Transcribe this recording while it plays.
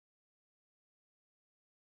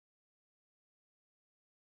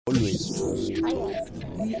always choose truth.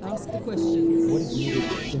 We ask the question, What is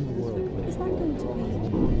needed in the world? Is that going to be?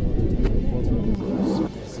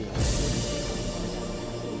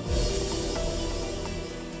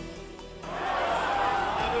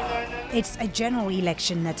 It's a general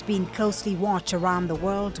election that's been closely watched around the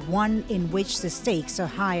world, one in which the stakes are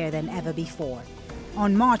higher than ever before.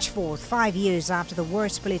 On March 4th, 5 years after the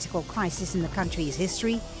worst political crisis in the country's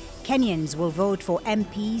history, Kenyans will vote for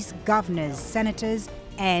MPs, governors, senators,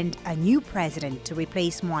 and a new president to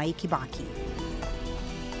replace Mwai Kibaki.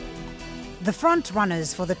 The front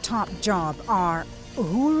runners for the top job are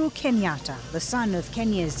Uhuru Kenyatta, the son of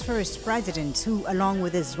Kenya's first president, who, along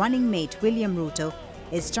with his running mate William Ruto,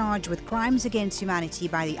 is charged with crimes against humanity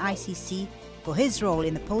by the ICC for his role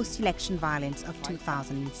in the post-election violence of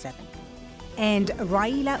 2007. And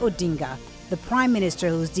Raila Odinga, the Prime Minister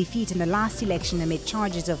whose defeat in the last election amid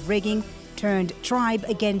charges of rigging turned tribe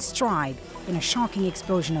against tribe in a shocking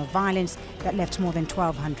explosion of violence that left more than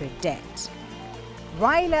 1,200 dead.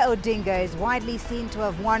 Raila Odinga is widely seen to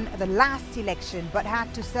have won the last election but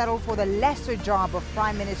had to settle for the lesser job of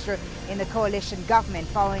Prime Minister in the coalition government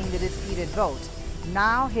following the disputed vote.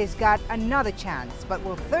 Now he's got another chance, but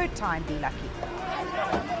will third time be lucky?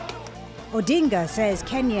 Odinga says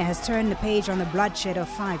Kenya has turned the page on the bloodshed of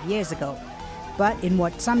 5 years ago, but in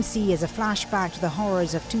what some see as a flashback to the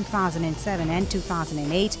horrors of 2007 and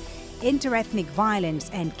 2008, interethnic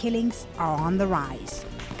violence and killings are on the rise.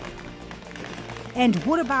 And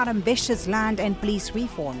what about ambitious land and police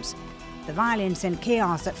reforms? The violence and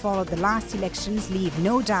chaos that followed the last elections leave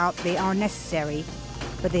no doubt they are necessary,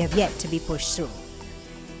 but they have yet to be pushed through.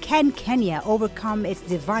 Can Kenya overcome its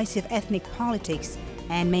divisive ethnic politics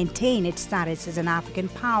and maintain its status as an African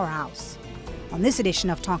powerhouse? On this edition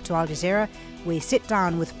of Talk to Al Jazeera, we sit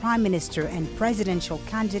down with Prime Minister and presidential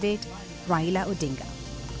candidate Raila Odinga.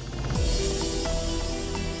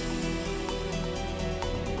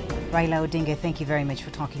 Raila Odinga, thank you very much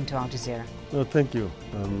for talking to Al Jazeera. No, thank you.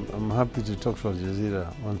 I'm happy to talk to Al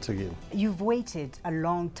Jazeera once again. You've waited a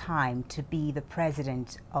long time to be the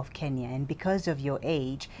president of Kenya, and because of your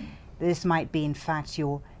age, this might be in fact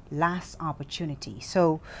your last opportunity.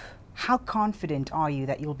 So how confident are you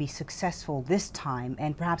that you'll be successful this time,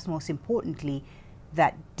 and perhaps most importantly,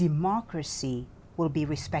 that democracy will be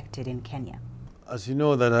respected in Kenya? As you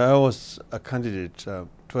know, that I was a candidate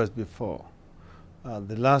twice before.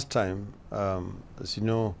 The last time, as you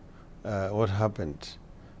know, what happened,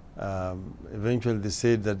 eventually they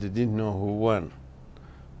said that they didn't know who won,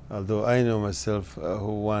 although I know myself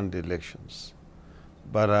who won the elections.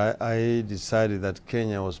 But I decided that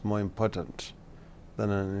Kenya was more important than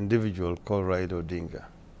an individual called Raila Odinga,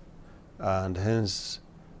 and hence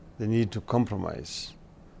the need to compromise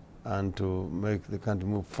and to make the country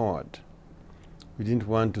move forward. We didn't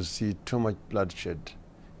want to see too much bloodshed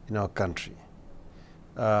in our country.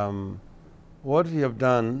 What we have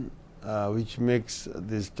done, which makes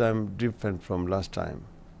this time different from last time,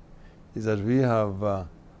 is that we have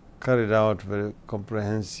carried out very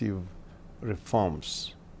comprehensive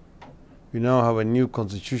reforms. We now have a new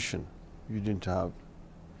constitution you didn't have.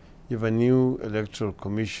 You have a new electoral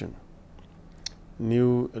commission,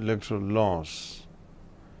 new electoral laws.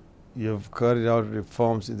 You have carried out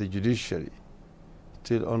reforms in the judiciary,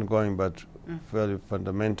 still ongoing but fairly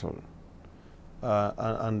fundamental.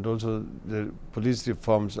 And also the police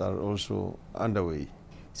reforms are also underway.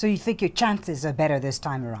 So you think your chances are better this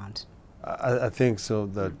time around? I think so,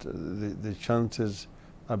 that the chances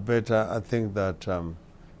are better. I think that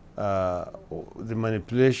the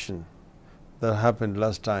manipulation that happened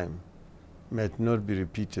last time might not be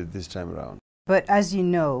repeated this time around. But as you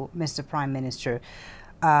know, Mr. Prime Minister,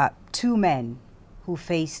 two men who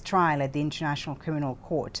face trial at the International Criminal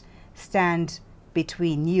Court stand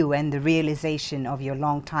between you and the realization of your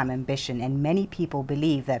long-time ambition, and many people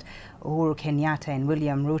believe that Uhuru Kenyatta and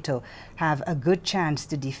William Ruto have a good chance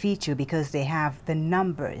to defeat you because they have the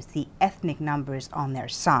numbers, the ethnic numbers on their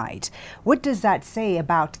side. What does that say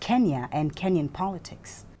about Kenya and Kenyan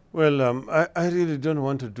politics? Well, I really don't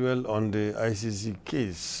want to dwell on the ICC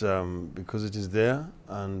case because it is there,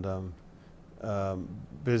 and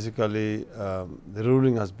basically the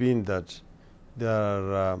ruling has been that they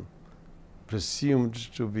are presumed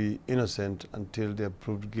to be innocent until they are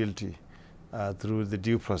proved guilty through the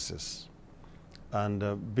due process. And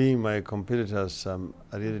being my competitors, I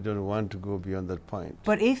really don't want to go beyond that point.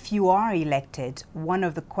 But if you are elected, one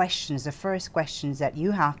of the questions, the first questions that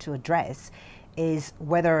you have to address is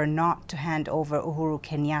whether or not to hand over Uhuru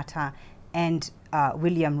Kenyatta and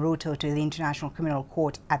William Ruto to the International Criminal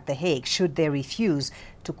Court at The Hague, should they refuse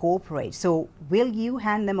to cooperate. So will you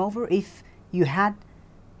hand them over if you had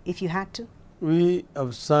to? We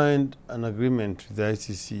have signed an agreement with the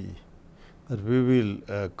ICC that we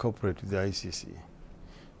will cooperate with the ICC.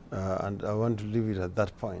 And I want to leave it at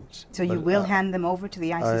that point. So you will hand them over to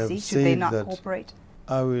the ICC should they not cooperate?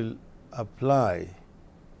 I will apply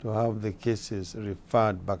to have the cases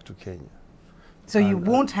referred back to Kenya. So you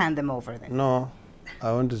won't hand them over then? No.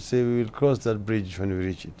 I want to say we will cross that bridge when we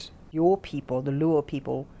reach it. Your people, the Luo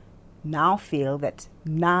people, now feel that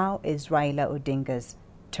now is Raila Odinga's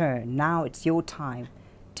turn. Now it's your time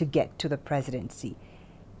to get to the presidency.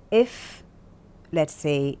 If, let's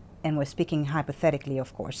say, and we're speaking hypothetically,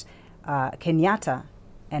 of course, Kenyatta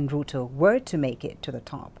and Ruto were to make it to the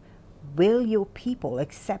top, will your people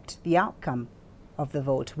accept the outcome of the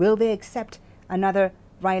vote? Will they accept another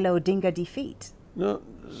Raila Odinga defeat? No,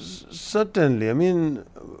 certainly. I mean,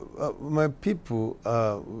 my people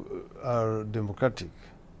are democratic.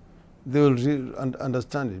 They will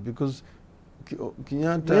understand it because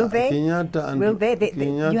Kenyatta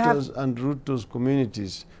and Ruto's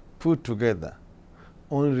communities put together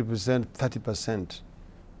only represent 30%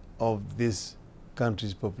 of this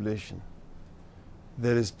country's population.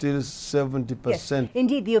 There is still 70%. Yes.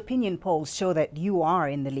 Indeed, the opinion polls show that you are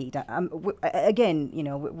in the lead. Again, you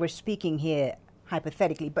know, we're speaking here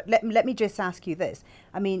hypothetically, but let me just ask you this.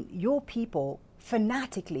 I mean, your people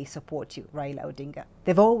fanatically support you, Raila Odinga.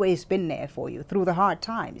 They've always been there for you through the hard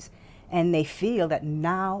times, and they feel that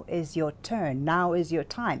now is your turn, now is your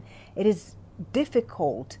time. It is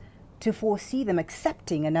difficult to foresee them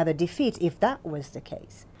accepting another defeat if that was the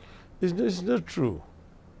case. It's not true.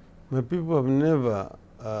 My people have never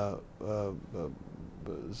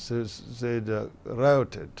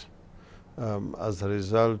rioted as a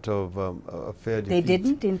result of a fair defeat. They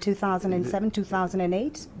didn't in 2007,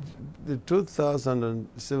 2008? The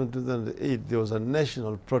 2007, 2008, there was a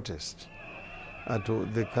national protest at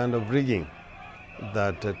the kind of rigging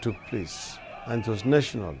that took place. And it was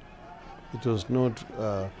national. It was not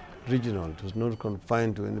regional. It was not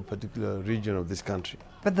confined to any particular region of this country.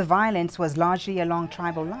 But the violence was largely along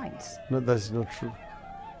tribal lines. No, that is not true.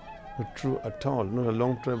 Not true at all. Not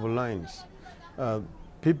along tribal lines.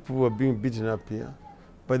 People were being beaten up here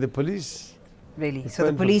by the police. Really? So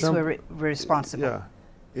the police were responsible? Yeah.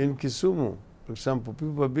 In Kisumu, for example,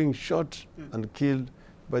 people were being shot and killed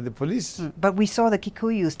by the police. But we saw the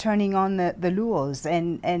Kikuyus turning on the Luos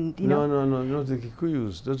and you know... No, not the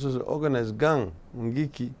Kikuyus. That was an organized gang,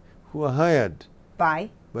 Mungiki, who were hired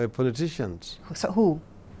by politicians. So who?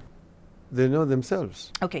 They know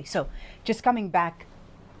themselves. Okay, so just coming back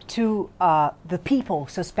to the people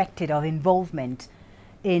suspected of involvement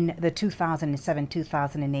in the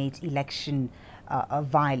 2007-2008 election of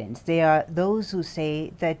violence. There are those who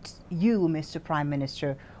say that you, Mr. Prime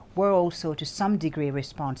Minister, were also to some degree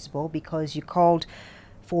responsible because you called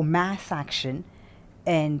for mass action,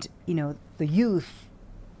 and you know the youth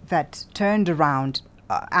that turned around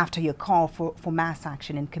after your call for mass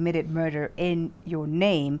action and committed murder in your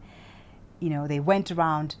name, you know, they went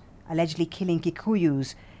around allegedly killing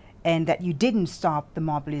Kikuyus, and that you didn't stop the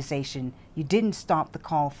mobilization, you didn't stop the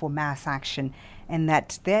call for mass action, and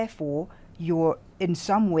that therefore you're in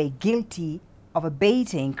some way guilty of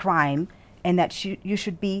abating crime, and that you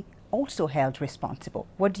should be also held responsible.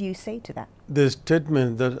 What do you say to that? The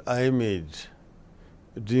statement that I made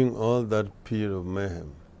during all that period of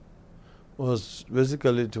mayhem was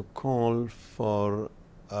basically to call for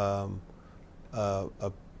a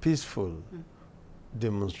peaceful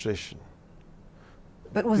demonstration.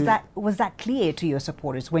 But was that clear to your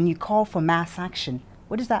supporters when you call for mass action?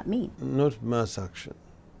 What does that mean? Not mass action.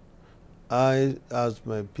 I asked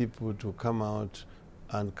my people to come out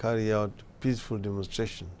and carry out peaceful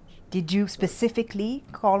demonstrations. Did you specifically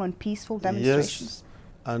call on peaceful demonstrations? Yes,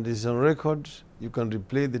 and it's on record. You can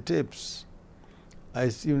replay the tapes. I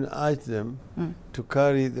even asked them to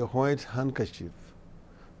carry the white handkerchief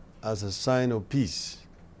as a sign of peace,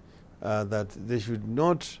 that they should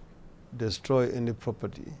not destroy any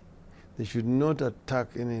property. They should not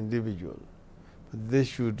attack any individual. But they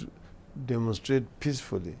should demonstrate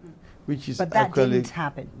peacefully, which is actually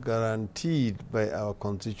guaranteed by our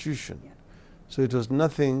constitution. Yeah. So it was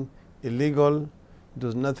nothing illegal, it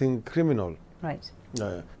was nothing criminal. Right.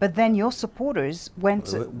 But then your supporters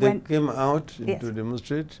came out to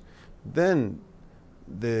demonstrate. Then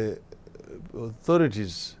the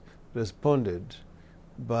authorities responded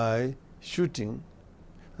by shooting.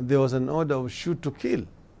 There was an order of shoot to kill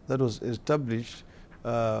that was established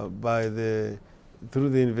through the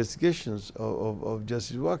investigations of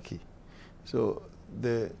Justice Waki. So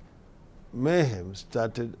the mayhem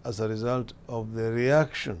started as a result of the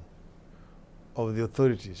reaction of the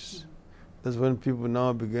authorities. That's when people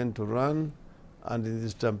now began to run, and in the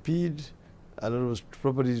stampede, a lot of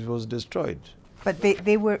properties was destroyed. But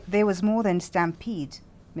there was more than stampede,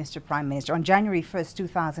 Mr. Prime Minister. On January 1st,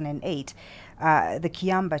 2008, the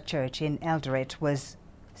Kiamba Church in Eldoret was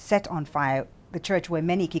set on fire. The church where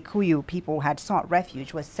many Kikuyu people had sought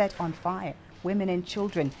refuge was set on fire. Women and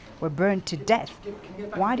children were burned to death.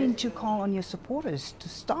 Why didn't you call on your supporters to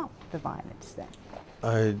stop the violence then?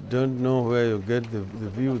 I don't know where you get the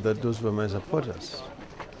view that those were my supporters.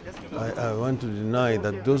 I want to deny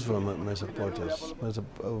that those were my supporters.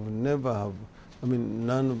 I would never have,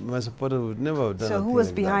 none of my supporters would never have done. So who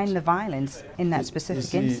was behind the violence in that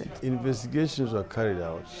specific incident? Investigations were carried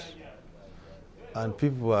out and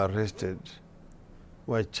people were arrested,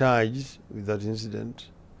 were charged with that incident,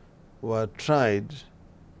 were tried,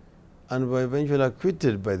 and were eventually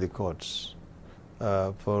acquitted by the courts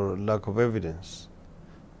for lack of evidence.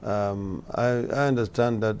 I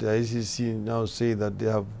understand that the ICC now say that they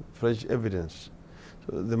have fresh evidence.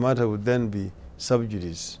 So the matter would then be sub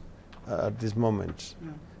judice at this moment.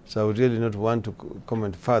 So I would really not want to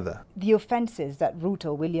comment further. The offences that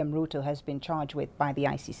William Ruto has been charged with by the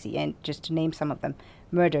ICC, and just to name some of them: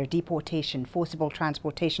 murder, deportation, forcible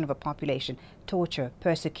transportation of a population, torture,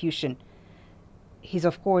 persecution. He's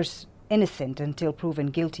of course innocent until proven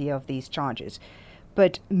guilty of these charges.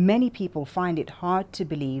 But many people find it hard to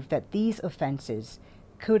believe that these offences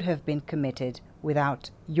could have been committed without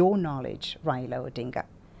your knowledge, Raila Odinga.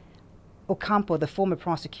 Ocampo, the former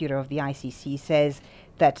prosecutor of the ICC, says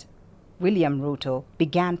that William Ruto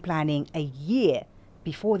began planning a year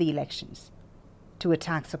before the elections to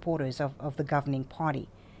attack supporters of the governing party.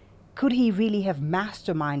 Could he really have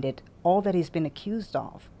masterminded all that he's been accused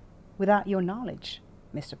of without your knowledge,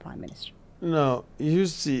 Mr. Prime Minister? No, you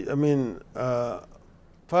see,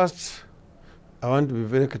 first, I want to be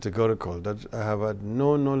very categorical that I have had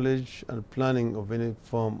no knowledge and planning of any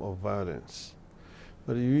form of violence.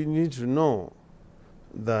 But you need to know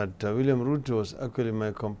that William Ruto was actually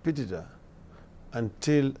my competitor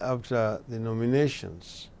until after the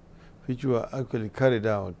nominations, which were actually carried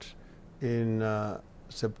out in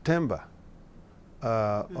September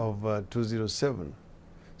of 2007.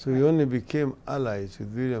 So we only became allies with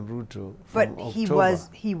William Ruto from October. But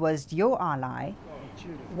he was your ally.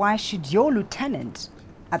 Why should your lieutenant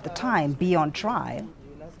at the time be on trial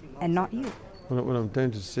and not you? What I'm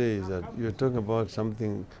trying to say is that you're talking about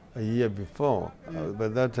something a year before. By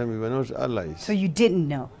that time, we were not allies. So you didn't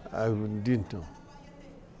know? I didn't know.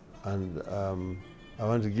 And I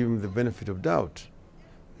want to give him the benefit of doubt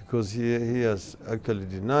because he has actually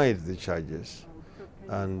denied the charges.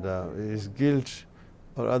 And his guilt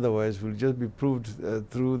or otherwise will just be proved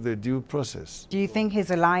through the due process. Do you think his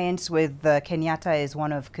alliance with Kenyatta is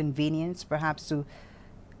one of convenience, perhaps to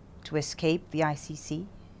escape the ICC?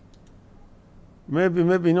 Maybe,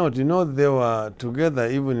 maybe not. You know, they were together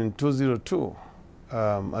even in 2002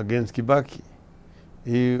 against Kibaki.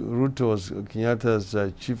 Ruto was Kenyatta's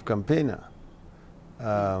chief campaigner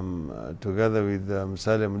together with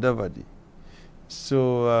Musalia Mudavadi.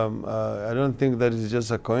 So I don't think that is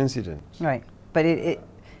just a coincidence. Right. But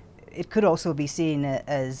it could also be seen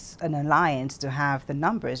as an alliance to have the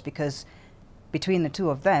numbers, because between the two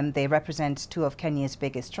of them, they represent two of Kenya's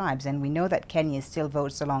biggest tribes, and we know that Kenya still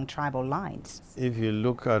votes along tribal lines. If you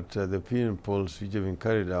look at the opinion polls which have been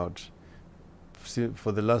carried out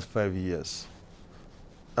for the last 5 years,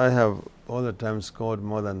 I have all the time scored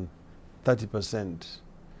more than 30%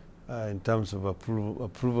 in terms of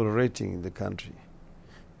approval rating in the country.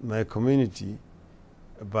 My community,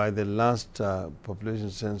 by the last population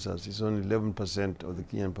census, is only 11% of the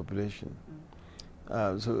Kenyan population.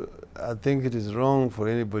 So I think it is wrong for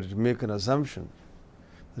anybody to make an assumption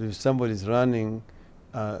that if somebody is running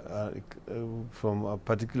from a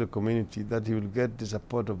particular community, that he will get the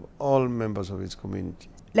support of all members of his community.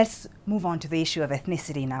 Let's move on to the issue of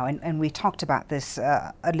ethnicity now, and we talked about this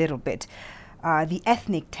a little bit. The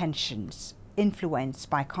ethnic tensions influenced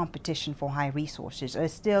by competition for high resources are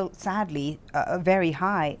still, sadly, very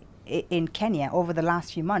high in Kenya. Over the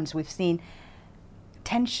last few months, we've seen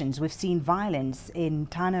tensions, we've seen violence in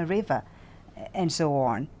Tana River, and so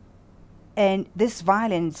on. And this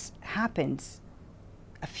violence happens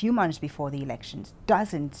a few months before the elections,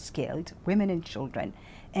 dozens killed, women and children,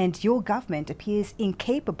 and your government appears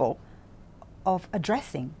incapable of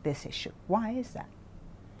addressing this issue. Why is that?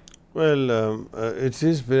 Well, it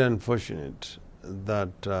is very unfortunate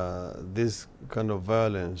that this kind of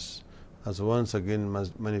violence has once again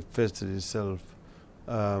manifested itself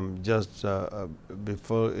just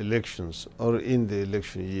before elections or in the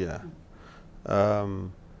election year.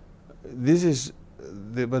 This is,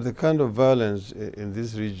 but the kind of violence in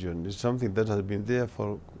this region is something that has been there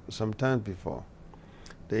for some time before.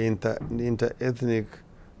 the inter-ethnic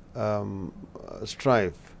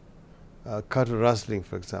strife, cattle rustling,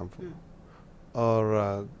 for example,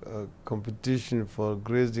 or competition for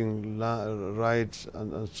grazing rights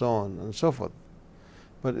and so on and so forth.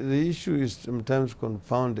 But the issue is sometimes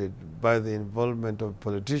confounded by the involvement of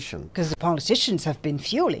politicians. Because the politicians have been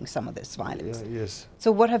fueling some of this violence. Yes.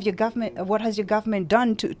 So what has your government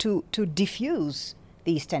done to diffuse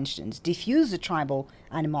these tensions, diffuse the tribal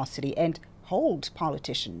animosity, and hold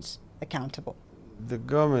politicians accountable? The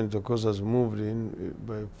government, of course, has moved in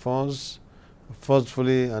by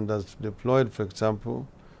forcefully, and has deployed, for example,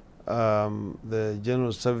 the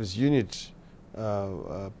General Service Unit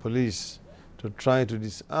police to try to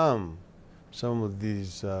disarm some of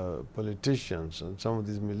these politicians and some of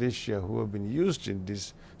these militia who have been used in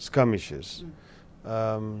these skirmishes.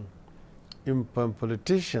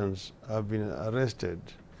 Politicians have been arrested,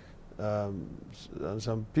 and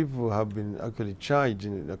some people have been actually charged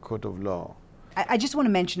in a court of law. I just want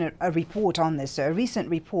to mention a report on this. A recent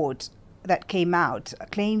report that came out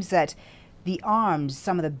claims that the arms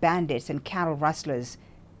some of the bandits and cattle rustlers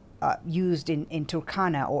used in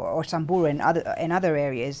Turkana or Samburu and other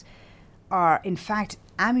areas are in fact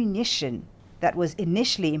ammunition that was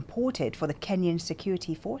initially imported for the Kenyan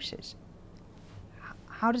security forces.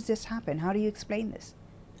 How does this happen? How do you explain this?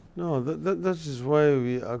 No, that is why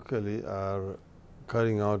we actually are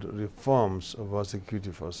carrying out reforms of our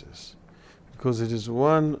security forces, because it is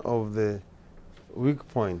one of the weak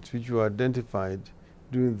points which were identified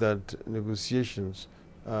during that negotiations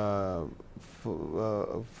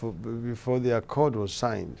before the accord was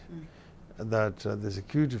signed, that the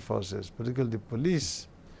security forces, particularly the police,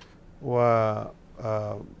 were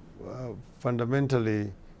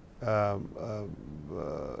fundamentally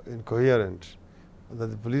incoherent, that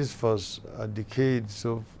the police force decayed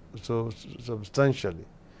so substantially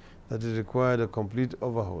that it required a complete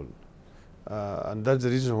overhaul. And that's the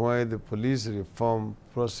reason why the police reform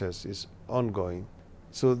process is ongoing.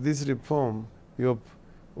 So this reform, we hope,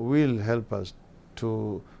 will help us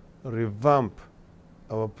to revamp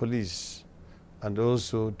our police and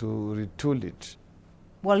also to retool it.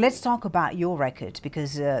 Well, let's talk about your record,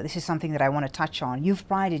 because this is something that I want to touch on. You've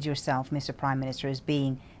prided yourself, Mr. Prime Minister, as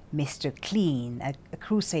being Mr. Clean, a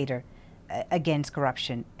crusader against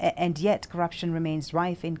corruption, and yet corruption remains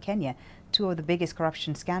rife in Kenya. Two of the biggest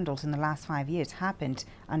corruption scandals in the last 5 years happened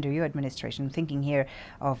under your administration. I'm thinking here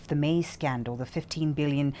of the maize scandal, the 15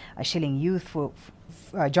 billion shilling youth for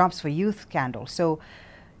jobs for youth scandal. So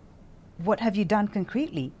what have you done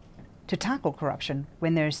concretely to tackle corruption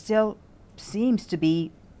when there still seems to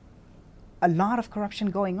be a lot of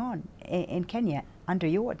corruption going on in Kenya under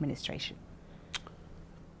your administration?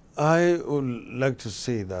 I would like to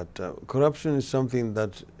say that corruption is something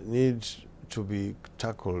that needs to be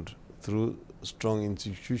tackled through strong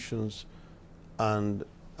institutions and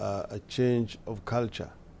a change of culture.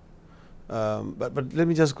 But let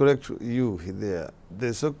me just correct you there.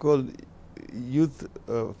 The so-called youth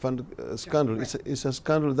fund scandal is a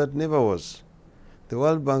scandal that never was. The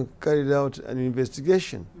World Bank carried out an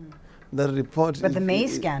investigation. That report. But the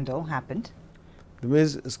maize scandal happened. The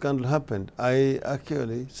maize scandal happened. I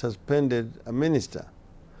actually suspended a minister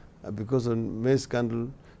because of the maize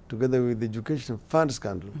scandal, together with the education fund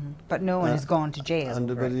scandal. But no one has gone to jail.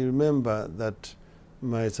 But you remember that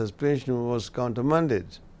my suspension was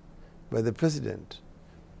countermanded by the president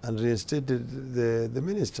and reinstated the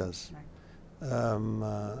ministers.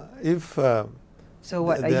 Right. So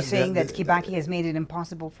what, are you saying that Kibaki has made it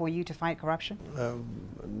impossible for you to fight corruption?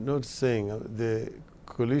 Not saying. The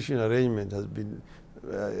coalition arrangement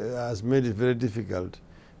has made it very difficult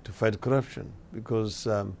to fight corruption, because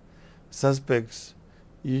suspects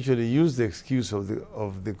usually use the excuse of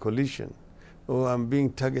the coalition. Oh, I'm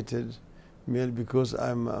being targeted merely because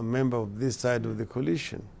I'm a member of this side of the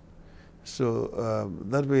coalition. So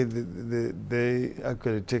that way they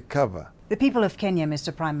actually take cover. The people of Kenya,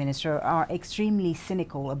 Mr. Prime Minister, are extremely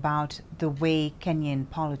cynical about the way Kenyan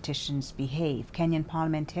politicians behave. Kenyan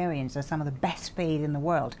parliamentarians are some of the best paid in the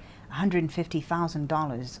world,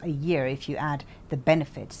 $150,000 a year if you add the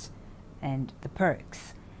benefits and the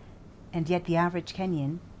perks. And yet the average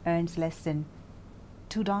Kenyan earns less than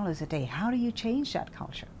 $2 a day. How do you change that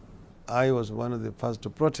culture? I was one of the first to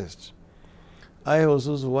protest. I was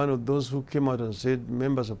also one of those who came out and said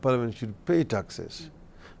members of parliament should pay taxes.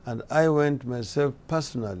 And I went myself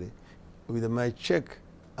personally with my check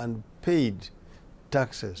and paid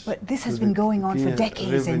taxes. But this has been going on for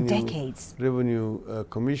decades and decades. Revenue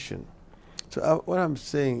Commission. So what I'm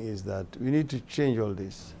saying is that we need to change all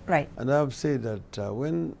this. Right. And I've said that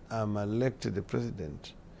when I'm elected the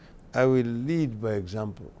president, I will lead by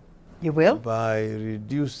example. You will? By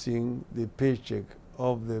reducing the paycheck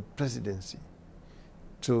of the presidency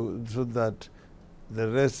so that the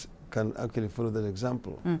rest can actually follow that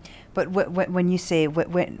example. But when you say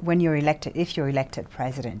when you're elected, if you're elected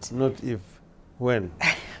president. Not if, when.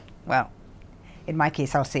 Well, in my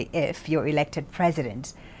case, I'll say if you're elected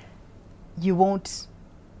president, you won't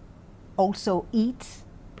also eat,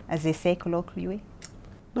 as they say colloquially?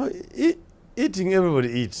 No, eating, everybody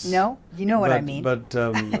eats. No? You know what I mean. But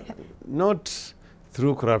not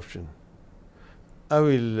through corruption. I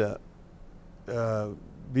will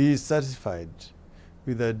be satisfied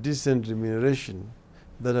with a decent remuneration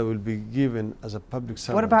that I will be given as a public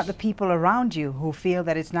servant. What about the people around you who feel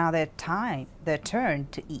that it's now their turn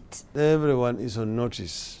to eat? Everyone is on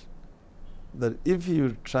notice that if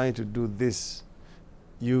you try to do this,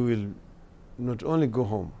 you will not only go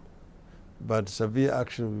home, but severe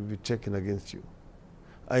action will be taken against you.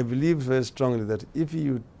 I believe very strongly that if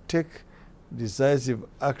you take decisive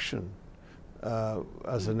action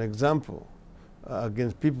as an example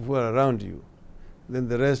against people who are around you, then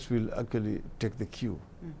the rest will actually take the cue.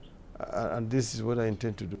 And this is what I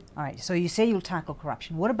intend to do. All right, so you say you'll tackle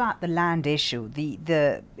corruption. What about the land issue?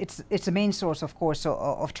 It's a main source, of course,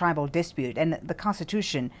 of tribal dispute, and the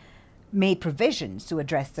Constitution made provisions to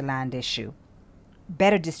address the land issue.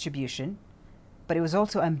 Better distribution, but it was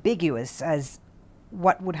also ambiguous as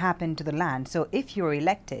what would happen to the land. So if you're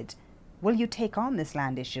elected, will you take on this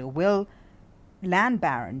land issue? Will land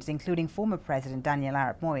barons, including former President Daniel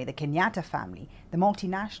Arap Moi, the Kenyatta family, the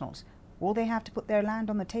multinationals, will they have to put their land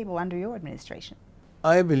on the table under your administration?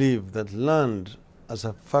 I believe that land as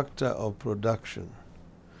a factor of production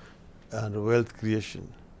and wealth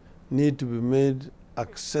creation need to be made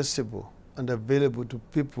accessible and available to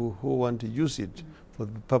people who want to use it for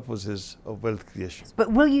the purposes of wealth creation.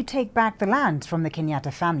 But will you take back the land from the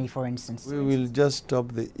Kenyatta family, for instance? We will just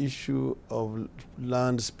stop the issue of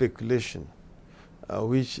land speculation,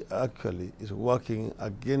 which actually is working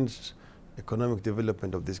against economic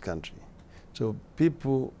development of this country. So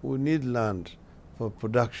people who need land for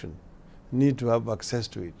production need to have access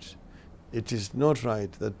to it. It is not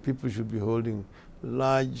right that people should be holding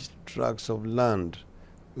large tracts of land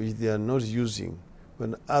which they are not using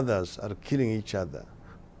when others are killing each other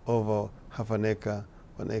over half an acre,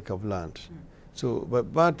 1 acre of land. So,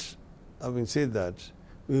 but having said that,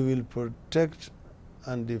 we will protect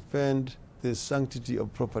and defend the sanctity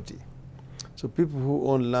of property. So people who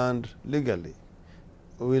own land legally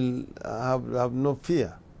will have no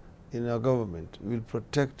fear in our government. We will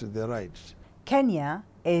protect their rights. Kenya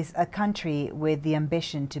is a country with the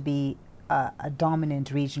ambition to be a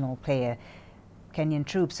dominant regional player. Kenyan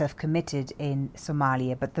troops have committed in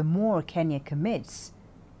Somalia, but the more Kenya commits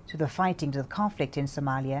to the fighting, to the conflict in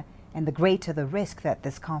Somalia, and the greater the risk that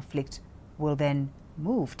this conflict will then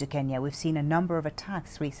move to Kenya. We've seen a number of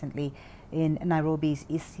attacks recently in Nairobi's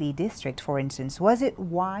Eastleigh district, for instance. Was it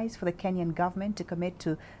wise for the Kenyan government to commit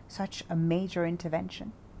to such a major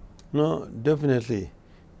intervention? No, definitely.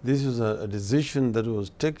 This was a decision that was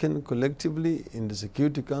taken collectively in the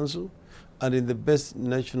Security Council and in the best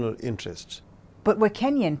national interest. But were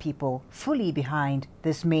Kenyan people fully behind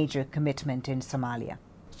this major commitment in Somalia?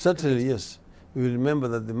 Certainly, yes. We will remember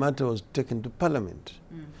that the matter was taken to Parliament.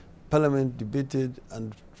 Parliament debated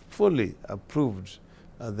and fully approved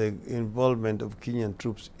the involvement of Kenyan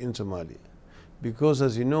troops in Somalia. Because,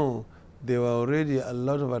 as you know, there were already a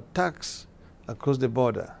lot of attacks across the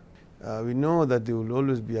border. We know that there will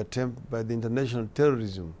always be attempts by the international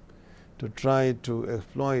terrorism to try to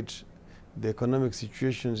exploit the economic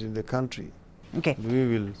situations in the country. Okay. We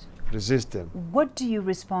will resist them. What do you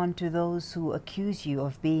respond to those who accuse you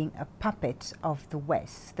of being a puppet of the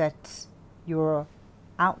West, that you're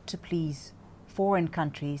out to please foreign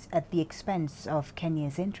countries at the expense of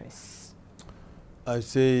Kenya's interests? I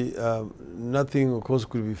say nothing, of course,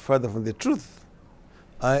 could be further from the truth.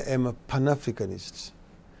 I am a Pan-Africanist.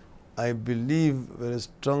 I believe very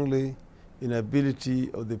strongly in the ability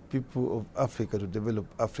of the people of Africa to develop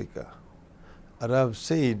Africa. And I've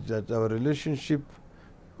said that our relationship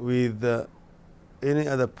with any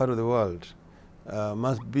other part of the world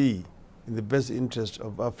must be in the best interest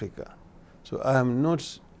of Africa. So I am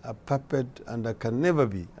not a puppet, and I can never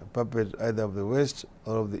be a puppet either of the West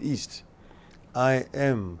or of the East. I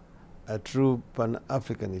am a true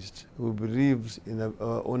Pan-Africanist who believes in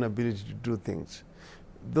our own ability to do things.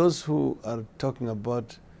 Those who are talking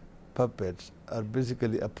about puppets are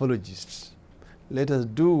basically apologists. Let us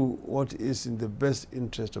do what is in the best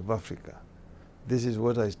interest of Africa. This is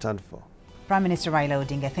what I stand for. Prime Minister Raila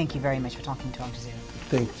Odinga, thank you very much for talking to Al Jazeera.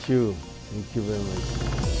 Thank you. Thank you very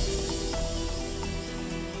much.